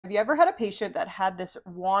Have you ever had a patient that had this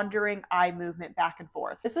wandering eye movement back and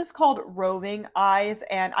forth? This is called roving eyes,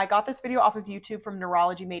 and I got this video off of YouTube from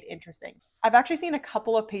Neurology Made Interesting. I've actually seen a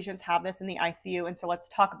couple of patients have this in the ICU, and so let's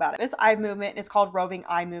talk about it. This eye movement is called roving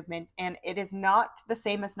eye movements, and it is not the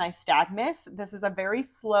same as nystagmus. This is a very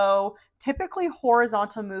slow, typically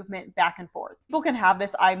horizontal movement back and forth. People can have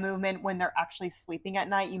this eye movement when they're actually sleeping at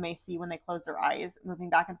night. You may see when they close their eyes moving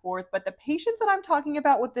back and forth, but the patients that I'm talking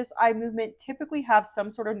about with this eye movement typically have some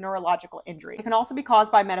sort of neurological injury. It can also be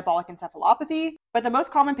caused by metabolic encephalopathy, but the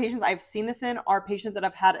most common patients I've seen this in are patients that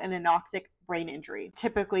have had an anoxic brain injury.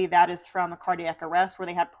 Typically, that is from a cardiac arrest where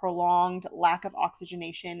they had prolonged lack of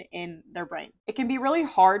oxygenation in their brain. It can be really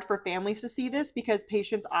hard for families to see this because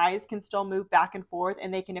patients' eyes can still move back and forth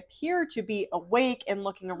and they can appear to be awake and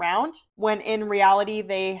looking around when in reality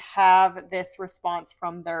they have this response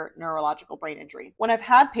from their neurological brain injury. When I've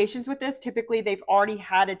had patients with this, typically they've already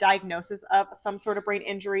had a diagnosis of some sort of brain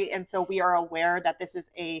injury, and so we are aware that this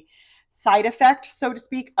is a side effect, so to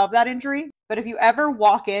speak, of that injury. But if you ever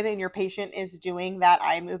walk in and your patient is doing that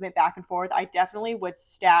eye movement back and forth, I definitely would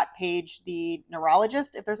stat page the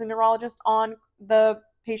neurologist if there's a neurologist on the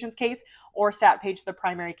patient's case, or stat page the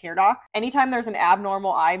primary care doc. Anytime there's an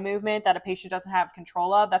abnormal eye movement that a patient doesn't have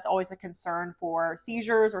control of, that's always a concern for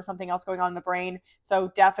seizures or something else going on in the brain.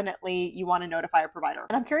 So definitely you want to notify a provider.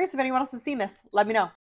 And I'm curious if anyone else has seen this. Let me know.